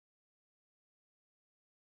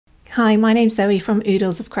Hi, my name's Zoe from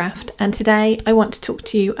Oodles of Craft, and today I want to talk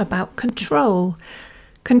to you about control.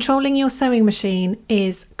 Controlling your sewing machine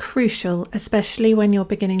is crucial, especially when you're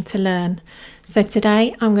beginning to learn. So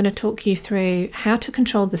today I'm going to talk you through how to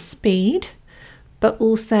control the speed, but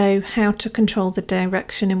also how to control the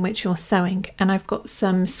direction in which you're sewing. And I've got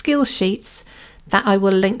some skill sheets that I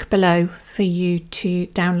will link below for you to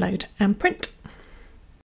download and print.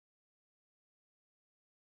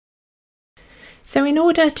 So in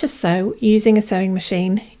order to sew using a sewing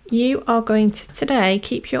machine, you are going to today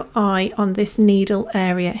keep your eye on this needle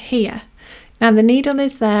area here. Now the needle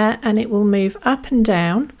is there and it will move up and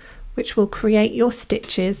down, which will create your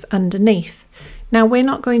stitches underneath. Now we're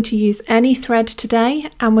not going to use any thread today,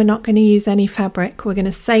 and we're not going to use any fabric. We're going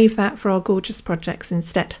to save that for our gorgeous projects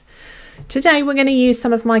instead. Today we're going to use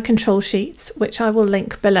some of my control sheets, which I will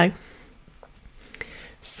link below.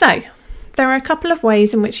 So there are a couple of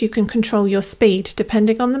ways in which you can control your speed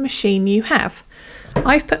depending on the machine you have.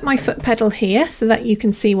 I've put my foot pedal here so that you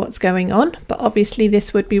can see what's going on, but obviously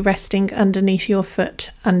this would be resting underneath your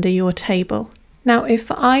foot under your table. Now if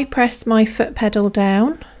I press my foot pedal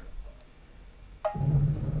down,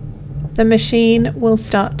 the machine will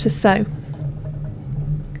start to sew.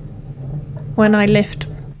 When I lift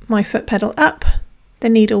my foot pedal up, the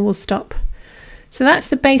needle will stop. So that's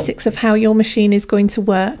the basics of how your machine is going to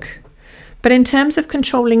work. But in terms of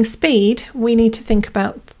controlling speed, we need to think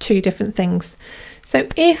about two different things. So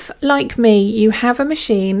if, like me, you have a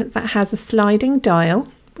machine that has a sliding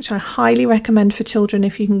dial, which I highly recommend for children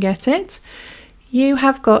if you can get it, you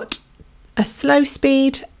have got a slow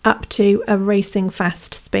speed up to a racing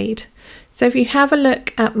fast speed. So if you have a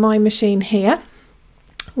look at my machine here,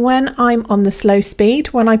 when I'm on the slow speed,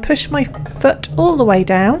 when I push my foot all the way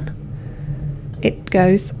down, it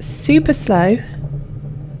goes super slow,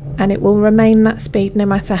 and it will remain that speed no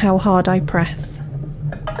matter how hard I press.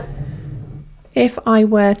 If I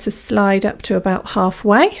were to slide up to about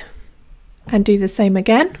halfway and do the same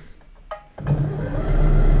again,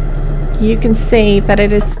 you can see that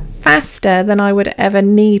it is faster than I would ever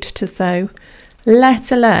need to sew,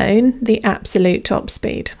 let alone the absolute top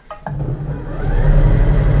speed.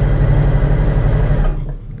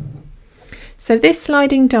 So this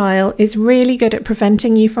sliding dial is really good at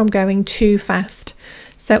preventing you from going too fast.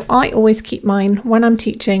 So I always keep mine when I'm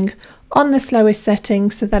teaching on the slowest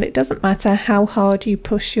setting so that it doesn't matter how hard you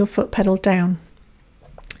push your foot pedal down.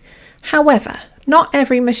 However, not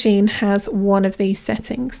every machine has one of these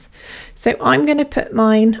settings. So I'm going to put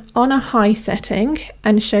mine on a high setting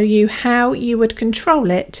and show you how you would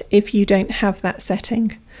control it if you don't have that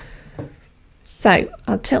setting. So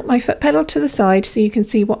I'll tilt my foot pedal to the side so you can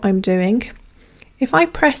see what I'm doing. If I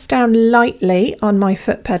press down lightly on my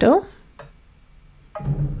foot pedal,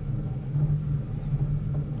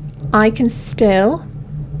 I can still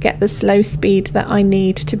get the slow speed that I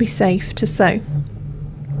need to be safe to sew.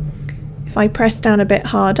 If I press down a bit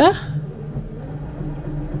harder,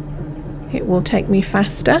 it will take me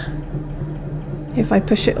faster. If I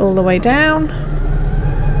push it all the way down,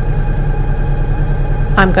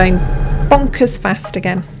 I'm going bonkers fast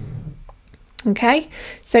again. Okay,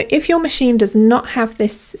 so if your machine does not have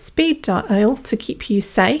this speed dial to keep you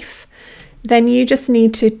safe, then you just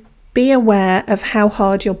need to be aware of how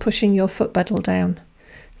hard you're pushing your foot pedal down.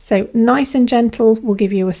 So nice and gentle will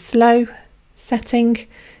give you a slow setting.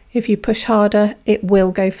 If you push harder, it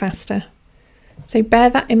will go faster. So bear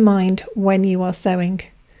that in mind when you are sewing.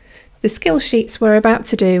 The skill sheets we're about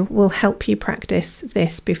to do will help you practice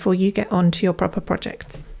this before you get on to your proper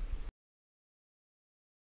projects.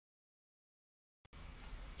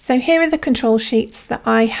 So here are the control sheets that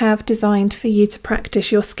I have designed for you to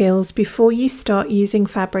practice your skills before you start using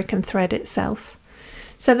fabric and thread itself.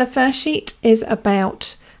 So the first sheet is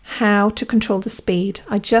about how to control the speed.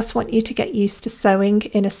 I just want you to get used to sewing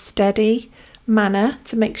in a steady manner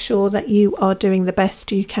to make sure that you are doing the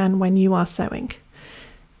best you can when you are sewing.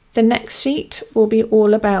 The next sheet will be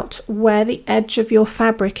all about where the edge of your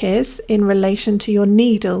fabric is in relation to your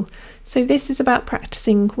needle. So this is about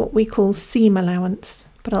practicing what we call seam allowance,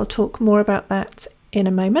 but I'll talk more about that in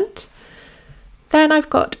a moment. Then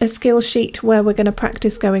I've got a skill sheet where we're going to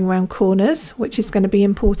practice going around corners, which is going to be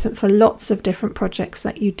important for lots of different projects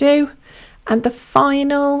that you do. And the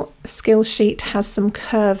final skill sheet has some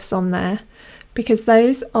curves on there because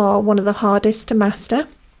those are one of the hardest to master.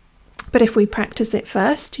 But if we practice it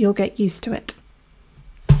first, you'll get used to it.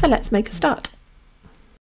 So let's make a start.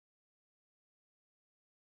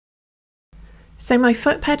 So my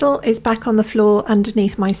foot pedal is back on the floor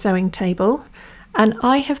underneath my sewing table, and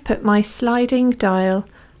I have put my sliding dial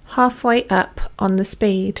halfway up on the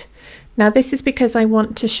speed. Now this is because I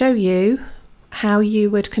want to show you how you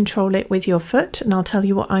would control it with your foot, and I'll tell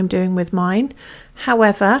you what I'm doing with mine.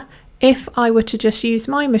 However, if I were to just use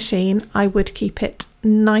my machine, I would keep it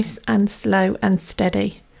nice and slow and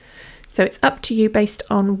steady. So it's up to you based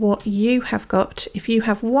on what you have got. If you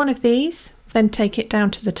have one of these, then take it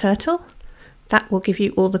down to the turtle. That will give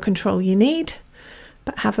you all the control you need,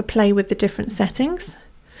 but have a play with the different settings.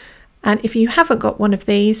 And if you haven't got one of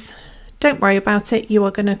these, don't worry about it. You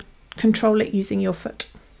are going to control it using your foot.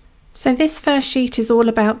 So this first sheet is all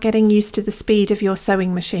about getting used to the speed of your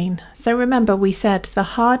sewing machine. So remember, we said the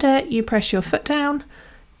harder you press your foot down,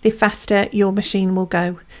 the faster your machine will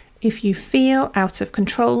go. If you feel out of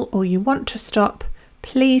control or you want to stop,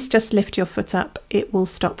 please just lift your foot up. It will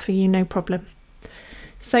stop for you, no problem.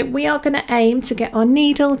 So we are going to aim to get our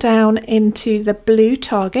needle down into the blue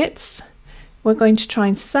targets. We're going to try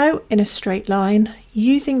and sew in a straight line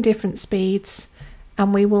using different speeds,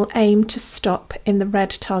 and we will aim to stop in the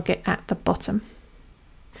red target at the bottom.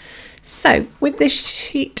 So with this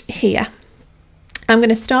sheet here, I'm going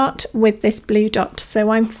to start with this blue dot.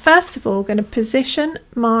 So I'm first of all going to position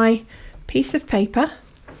my piece of paper.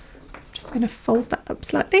 I'm just going to fold that up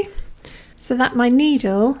slightly so that my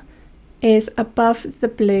needle is above the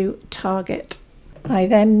blue target. I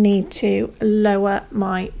then need to lower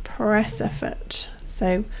my presser foot.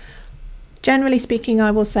 So generally speaking,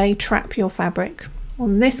 I will say trap your fabric. Well,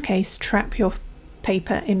 in this case, trap your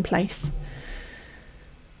paper in place.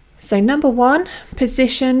 So number one,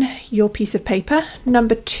 position your piece of paper.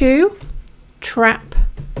 Number two, trap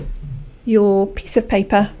your piece of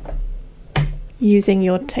paper using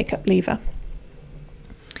your take-up lever.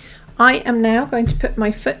 I am now going to put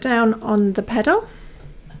my foot down on the pedal.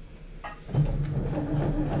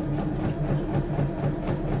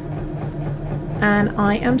 And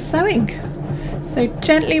I am sewing. So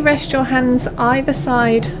gently rest your hands either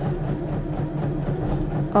side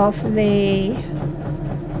of the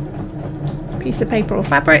piece of paper or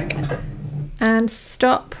fabric and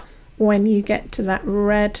stop when you get to that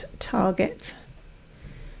red target.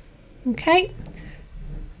 Okay,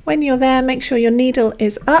 when you're there, make sure your needle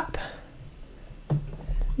is up,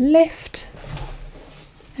 lift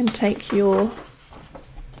and take your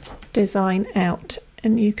design out,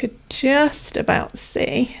 and you could just about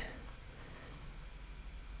see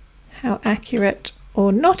how accurate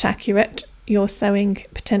or not accurate your sewing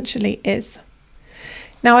potentially is.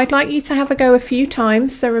 Now I'd like you to have a go a few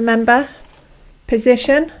times, so remember,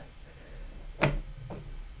 position,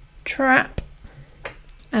 trap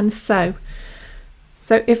and sew.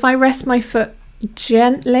 So if I rest my foot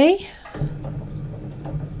gently,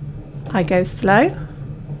 I go slow.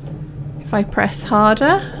 If I press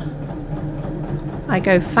harder, I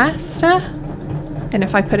go faster. And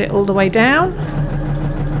if I put it all the way down,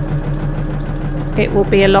 it will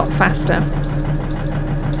be a lot faster.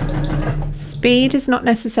 Speed is not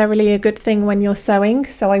necessarily a good thing when you're sewing,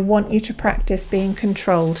 so I want you to practice being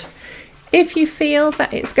controlled. If you feel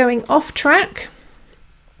that it's going off track,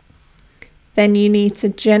 then you need to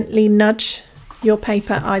gently nudge your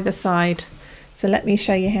paper either side. So let me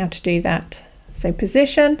show you how to do that. So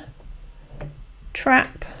position,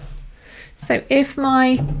 trap. So if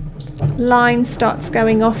my line starts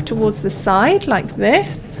going off towards the side like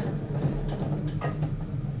this,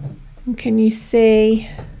 and can you see,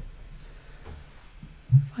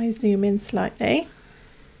 if I zoom in slightly,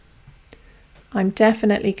 I'm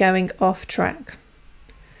definitely going off track.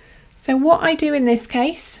 So what I do in this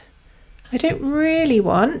case, I don't really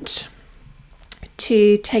want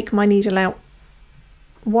to take my needle out.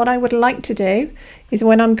 What I would like to do is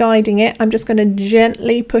when I'm guiding it, I'm just going to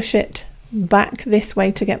gently push it back this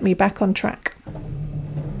way to get me back on track.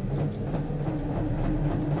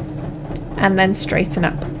 And then straighten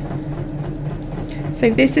up. So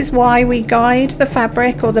this is why we guide the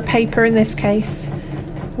fabric, or the paper in this case,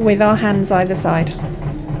 with our hands either side.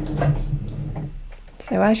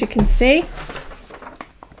 So as you can see,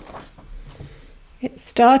 it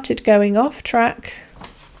started going off track.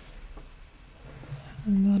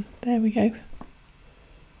 Hang on, there we go.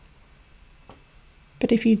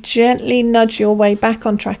 But if you gently nudge your way back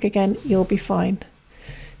on track again, you'll be fine.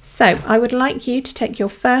 So I would like you to take your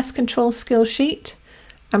first control skill sheet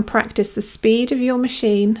and practice the speed of your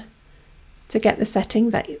machine to get the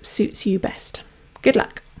setting that suits you best. Good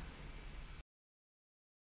luck.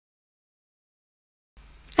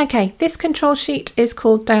 Okay, this control sheet is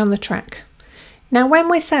called Down the Track. Now when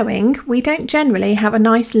we're sewing, we don't generally have a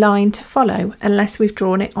nice line to follow unless we've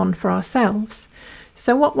drawn it on for ourselves.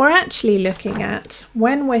 So what we're actually looking at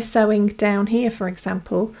when we're sewing down here, for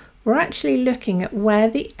example, we're actually looking at where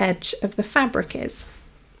the edge of the fabric is.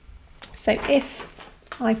 So if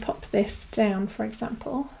I pop this down, for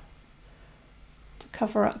example,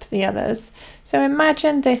 cover up the others. So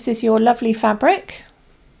imagine this is your lovely fabric.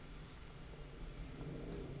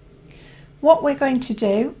 What we're going to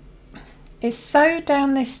do is sew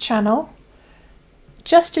down this channel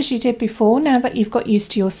just as you did before, now that you've got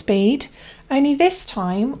used to your speed, only this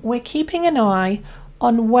time we're keeping an eye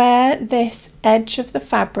on where this edge of the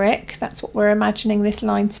fabric, that's what we're imagining this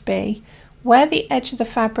line to be, where the edge of the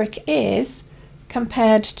fabric is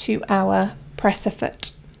compared to our presser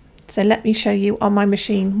foot. So let me show you on my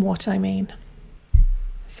machine what I mean.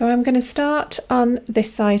 So I'm going to start on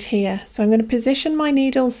this side here. So I'm going to position my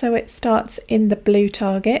needle so it starts in the blue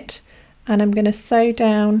target, and I'm going to sew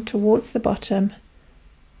down towards the bottom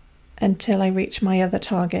until I reach my other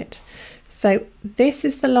target. So this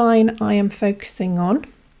is the line I am focusing on,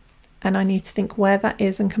 and I need to think where that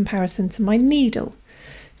is in comparison to my needle.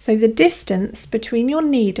 So the distance between your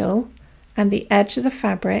needle and the edge of the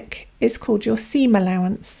fabric is called your seam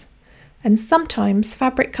allowance. And sometimes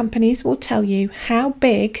fabric companies will tell you how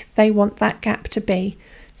big they want that gap to be.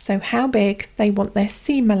 So how big they want their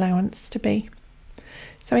seam allowance to be.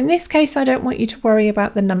 So in this case, I don't want you to worry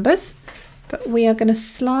about the numbers, but we are going to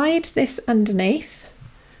slide this underneath.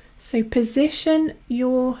 So position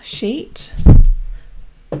your sheet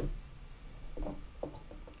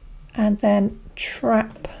and then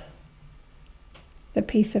trap the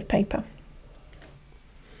piece of paper.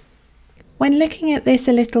 When looking at this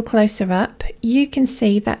a little closer up, you can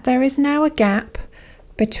see that there is now a gap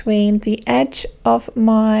between the edge of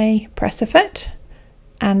my presser foot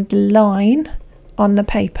and the line on the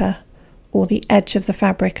paper, or the edge of the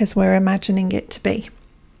fabric as we're imagining it to be.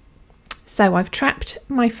 So I've trapped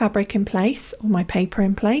my fabric in place, or my paper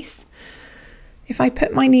in place. If I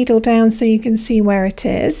put my needle down so you can see where it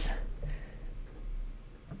is,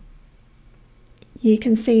 you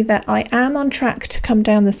can see that I am on track to come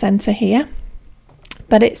down the centre here,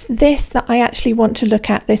 but it's this that I actually want to look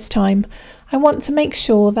at this time. I want to make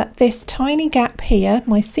sure that this tiny gap here,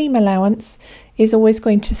 my seam allowance, is always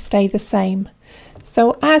going to stay the same.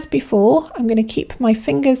 So as before, I'm going to keep my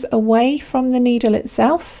fingers away from the needle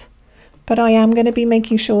itself, but I am going to be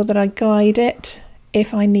making sure that I guide it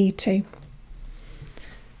if I need to.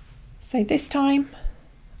 So this time,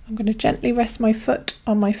 I'm going to gently rest my foot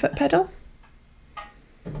on my foot pedal.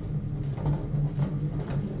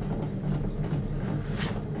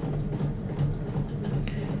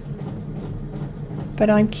 But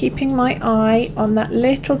I'm keeping my eye on that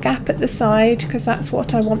little gap at the side because that's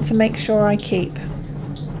what I want to make sure I keep.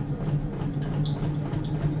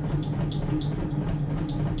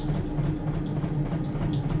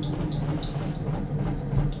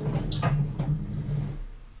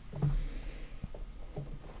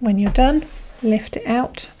 When you're done, lift it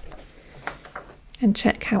out and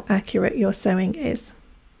check how accurate your sewing is.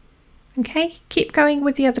 Okay, keep going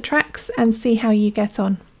with the other tracks and see how you get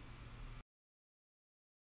on.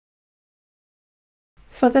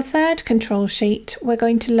 For the third control sheet, we're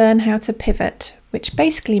going to learn how to pivot, which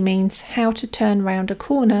basically means how to turn round a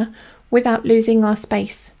corner without losing our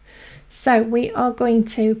space. So we are going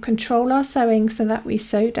to control our sewing so that we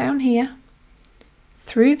sew down here,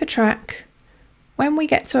 through the track. When we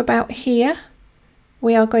get to about here,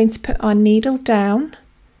 we are going to put our needle down,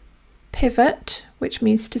 pivot, which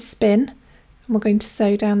means to spin, and we're going to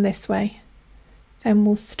sew down this way. Then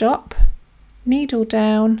we'll stop, needle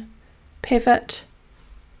down, pivot,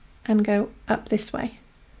 and go up this way,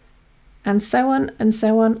 and so on and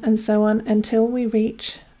so on and so on until we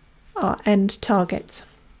reach our end target.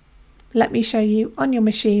 Let me show you on your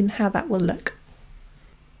machine how that will look.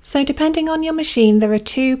 So depending on your machine, there are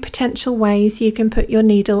two potential ways you can put your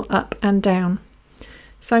needle up and down.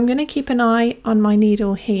 So I'm going to keep an eye on my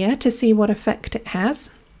needle here to see what effect it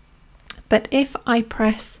has. But if I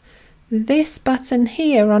press this button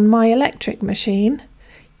here on my electric machine,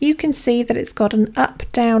 you can see that it's got an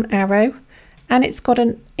up-down arrow and it's got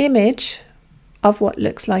an image of what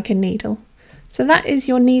looks like a needle. So that is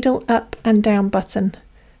your needle up and down button.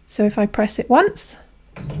 So if I press it once,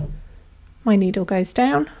 my needle goes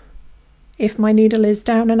down. If my needle is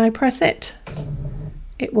down and I press it,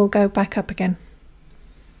 it will go back up again.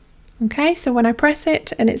 Okay, so when I press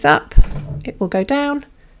it and it's up, it will go down.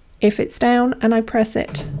 If it's down and I press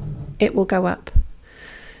it, it will go up.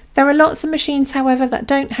 There are lots of machines, however, that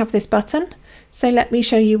don't have this button, so let me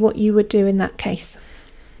show you what you would do in that case.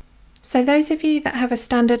 So those of you that have a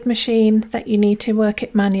standard machine that you need to work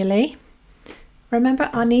it manually, remember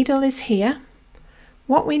our needle is here.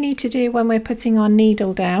 What we need to do when we're putting our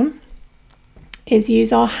needle down is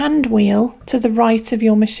use our hand wheel to the right of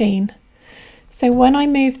your machine. So when I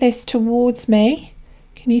move this towards me,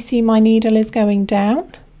 can you see my needle is going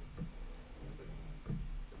down?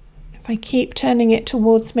 If I keep turning it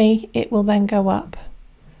towards me, it will then go up.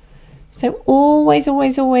 So always,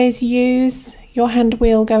 always, always use your hand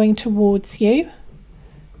wheel going towards you.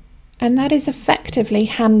 And that is effectively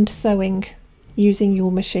hand sewing using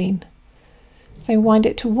your machine. So wind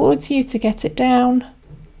it towards you to get it down,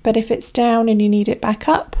 but if it's down and you need it back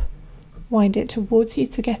up, wind it towards you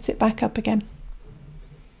to get it back up again.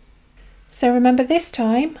 So remember, this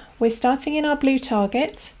time we're starting in our blue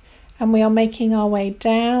target and we are making our way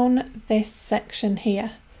down this section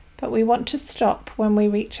here. But we want to stop when we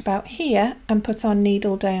reach about here and put our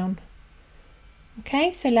needle down.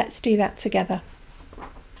 Okay, so let's do that together.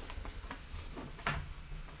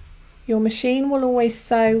 Your machine will always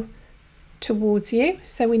sew towards you,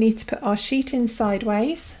 so we need to put our sheet in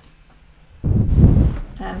sideways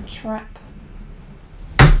and trap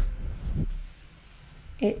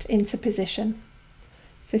it into position.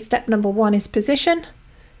 So step number 1 is position,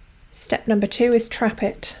 step number 2 is trap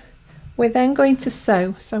it. We're then going to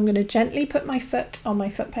sew, so I'm going to gently put my foot on my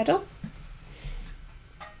foot pedal.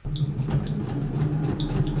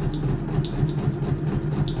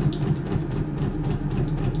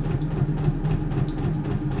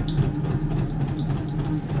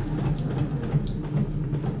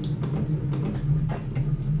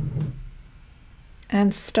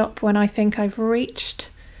 And stop when I think I've reached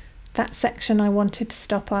that section I wanted to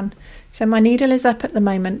stop on. So my needle is up at the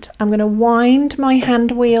moment. I'm going to wind my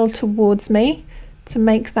hand wheel towards me to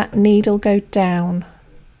make that needle go down.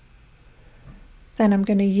 Then I'm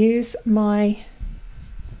going to use my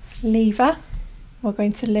lever. We're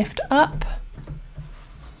going to lift up,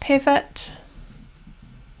 pivot,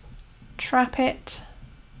 trap it,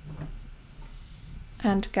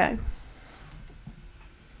 and go.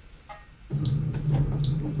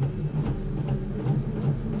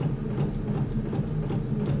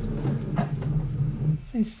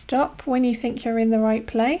 So stop when you think you're in the right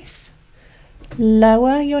place.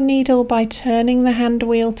 Lower your needle by turning the hand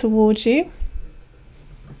wheel towards you.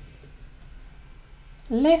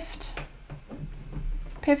 Lift,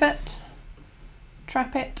 pivot,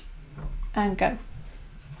 trap it, and go.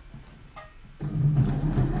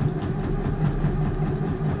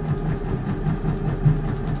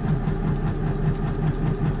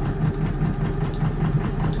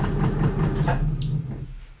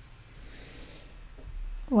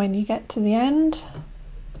 When you get to the end,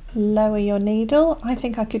 lower your needle. I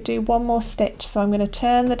think I could do one more stitch, so I'm going to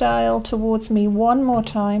turn the dial towards me one more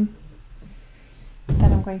time.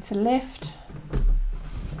 Then I'm going to lift,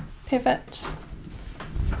 pivot,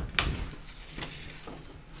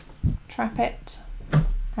 trap it,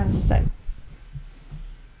 and sew.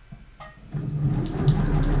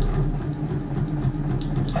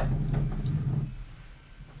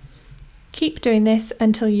 Keep doing this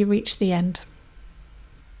until you reach the end.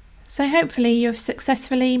 So hopefully you've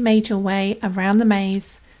successfully made your way around the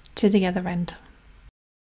maze to the other end.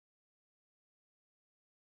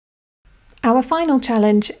 Our final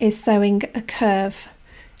challenge is sewing a curve.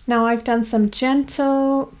 Now I've done some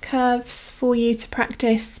gentle curves for you to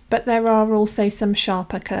practice, but there are also some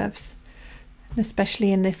sharper curves,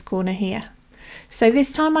 especially in this corner here. So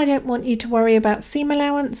this time I don't want you to worry about seam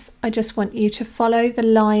allowance, I just want you to follow the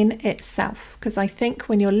line itself, because I think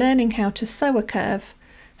when you're learning how to sew a curve,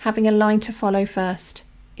 having a line to follow first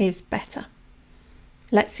is better.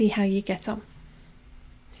 Let's see how you get on.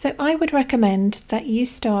 So I would recommend that you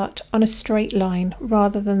start on a straight line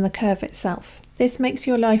rather than the curve itself. This makes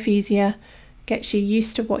your life easier, gets you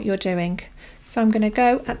used to what you're doing. So I'm going to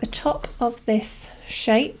go at the top of this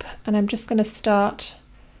shape and I'm just going to start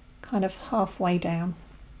kind of halfway down.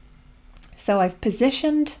 So I've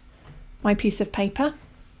positioned my piece of paper,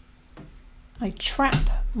 I trap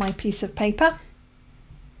my piece of paper,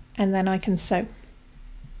 and then I can sew.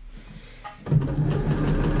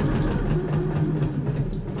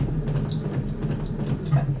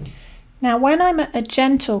 Now when I'm at a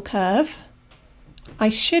gentle curve, I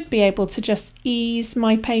should be able to just ease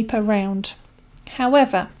my paper round.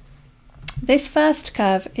 However, this first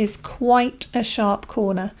curve is quite a sharp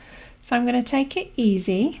corner, so I'm going to take it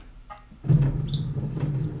easy.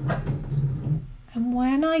 And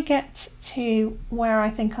when I get to where I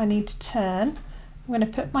think I need to turn, I'm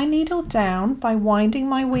going to put my needle down by winding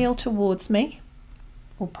my wheel towards me,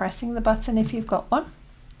 or pressing the button if you've got one.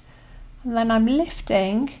 And then I'm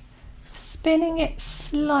lifting, spinning it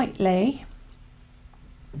slightly,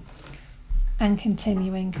 and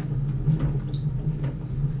continuing.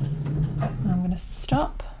 I'm going to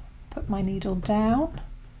stop, put my needle down.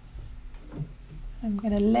 I'm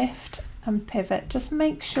going to lift and pivot. Just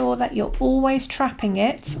make sure that you're always trapping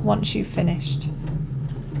it once you've finished.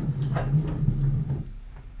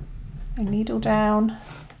 Needle down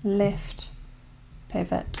lift,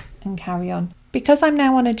 pivot, and carry on. Because I'm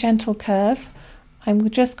now on a gentle curve, I'm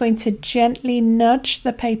just going to gently nudge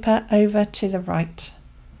the paper over to the right.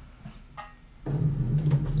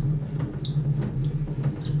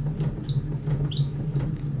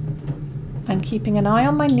 I'm keeping an eye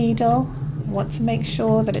on my needle. I want to make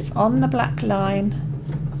sure that it's on the black line.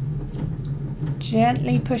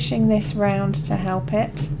 Gently pushing this round to help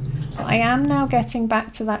it. I am now getting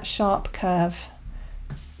back to that sharp curve,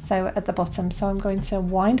 so at the bottom. So I'm going to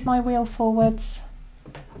wind my wheel forwards,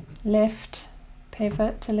 lift,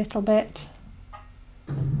 pivot a little bit,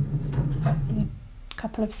 a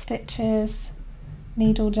couple of stitches,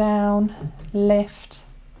 needle down, lift,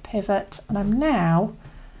 pivot, and I'm now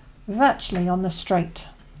virtually on the straight.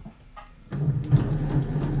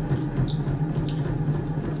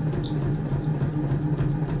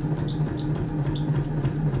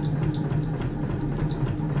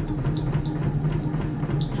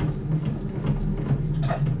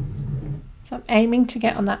 So I'm aiming to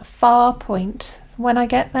get on that far point. When I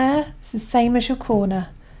get there, it's the same as your corner.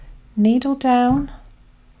 Needle down,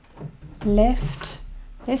 lift.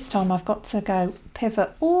 This time I've got to go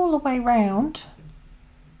pivot all the way round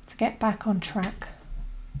to get back on track.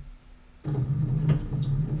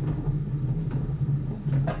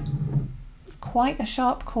 It's quite a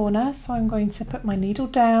sharp corner, so I'm going to put my needle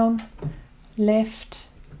down, lift,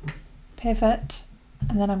 pivot,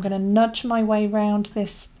 and then I'm going to nudge my way round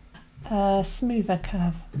this smoother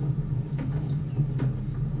curve.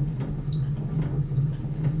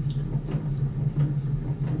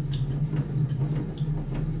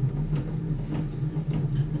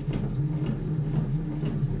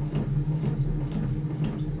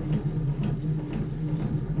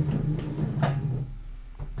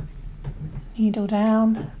 Needle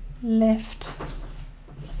down, lift,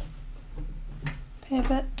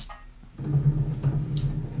 pivot,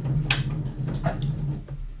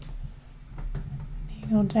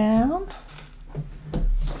 needle down,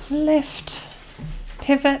 lift,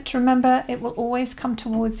 pivot. Remember, it will always come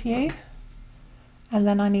towards you, and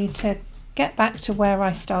then I need to get back to where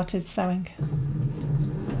I started sewing.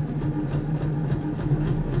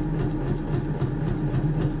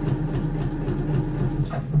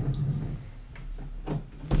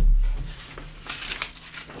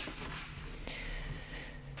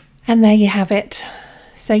 And there you have it.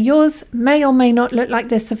 So yours may or may not look like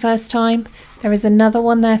this the first time. There is another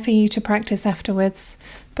one there for you to practice afterwards,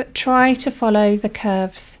 but try to follow the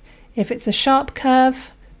curves. If it's a sharp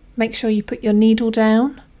curve, make sure you put your needle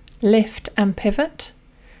down, lift and pivot.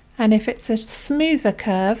 And if it's a smoother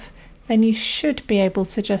curve, then you should be able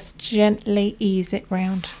to just gently ease it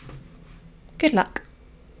round. Good luck.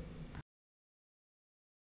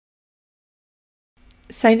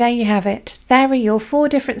 So there you have it. There are your 4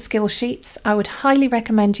 different skill sheets. I would highly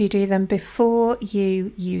recommend you do them before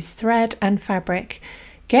you use thread and fabric.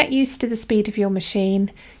 Get used to the speed of your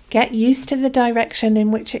machine. Get used to the direction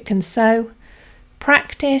in which it can sew.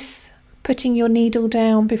 Practice putting your needle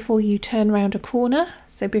down before you turn around a corner,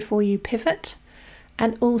 so before you pivot,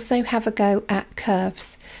 and also have a go at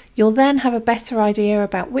curves. You'll then have a better idea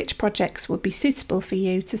about which projects would be suitable for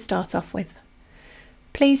you to start off with.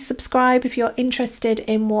 Please subscribe if you're interested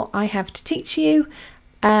in what I have to teach you,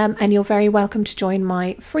 and you're very welcome to join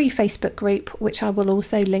my free Facebook group, which I will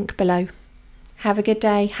also link below. Have a good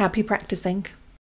day. Happy practicing.